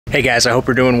Hey guys, I hope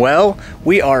you're doing well.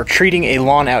 We are treating a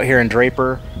lawn out here in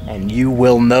Draper, and you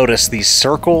will notice these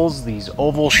circles, these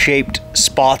oval-shaped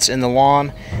spots in the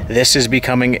lawn. This is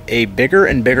becoming a bigger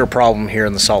and bigger problem here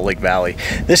in the Salt Lake Valley.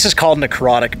 This is called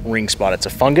Necrotic Ring spot. It's a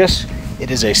fungus.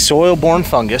 It is a soil-borne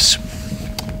fungus.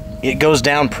 It goes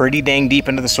down pretty dang deep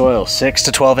into the soil, 6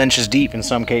 to 12 inches deep in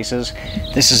some cases.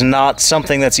 This is not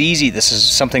something that's easy. This is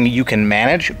something you can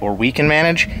manage, or we can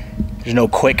manage. There's no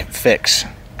quick fix.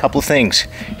 Couple of things.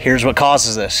 Here's what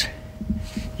causes this.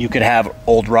 You could have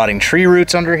old rotting tree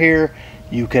roots under here.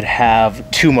 You could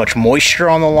have too much moisture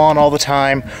on the lawn all the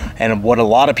time. And what a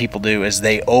lot of people do is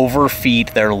they overfeed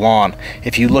their lawn.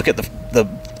 If you look at the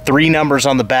 3 numbers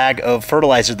on the bag of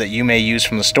fertilizer that you may use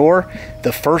from the store,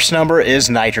 the first number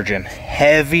is nitrogen.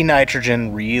 Heavy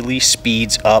nitrogen really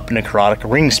speeds up necrotic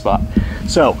ring spot.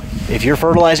 So if you're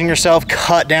fertilizing yourself,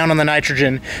 cut down on the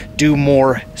nitrogen, do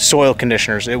more soil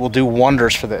conditioners. It will do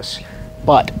wonders for this.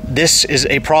 But this is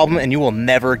a problem and you will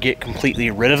never get completely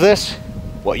rid of this.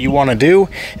 What you want to do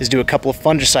is do a couple of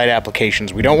fungicide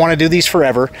applications. We don't want to do these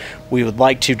forever. We would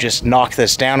like to just knock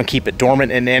this down and keep it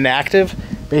dormant and inactive.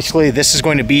 Basically, this is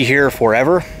going to be here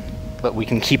forever, but we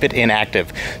can keep it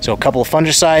inactive. So a couple of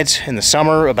fungicides in the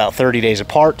summer, about 30 days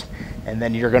apart, and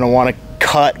then you're going to want to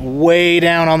cut way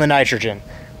down on the nitrogen,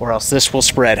 or else this will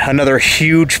spread. Another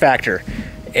huge factor,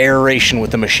 aeration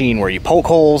with the machine, where you poke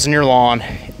holes in your lawn.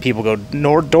 People go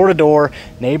door to door,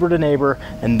 neighbor to neighbor,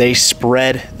 and they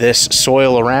spread this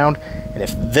soil around. And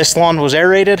if this lawn was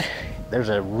aerated, there's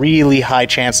a really high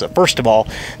chance that, first of all,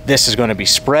 this is going to be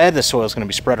spread, the soil is going to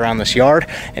be spread around this yard,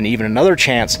 and even another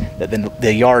chance that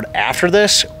the yard after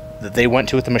this that they went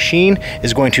to with the machine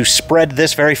is going to spread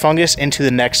this very fungus into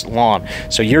the next lawn.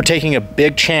 So you're taking a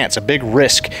big chance, a big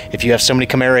risk. If you have somebody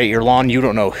come aerate your lawn, you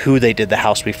don't know who they did the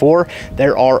house before.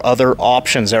 There are other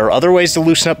options. There are other ways to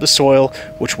loosen up the soil,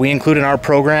 which we include in our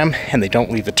program, and they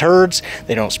don't leave the turds,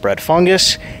 they don't spread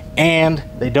fungus, and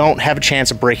they don't have a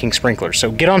chance of breaking sprinklers. So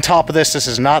get on top of this. This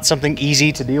is not something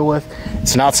easy to deal with.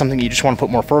 It's not something you just want to put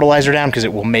more fertilizer down, because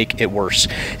it will make it worse.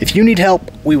 If you need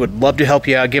help, we would love to help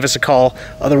you out. Give us a call.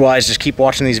 Otherwise, just keep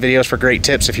watching these videos for great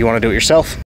tips if you want to do it yourself.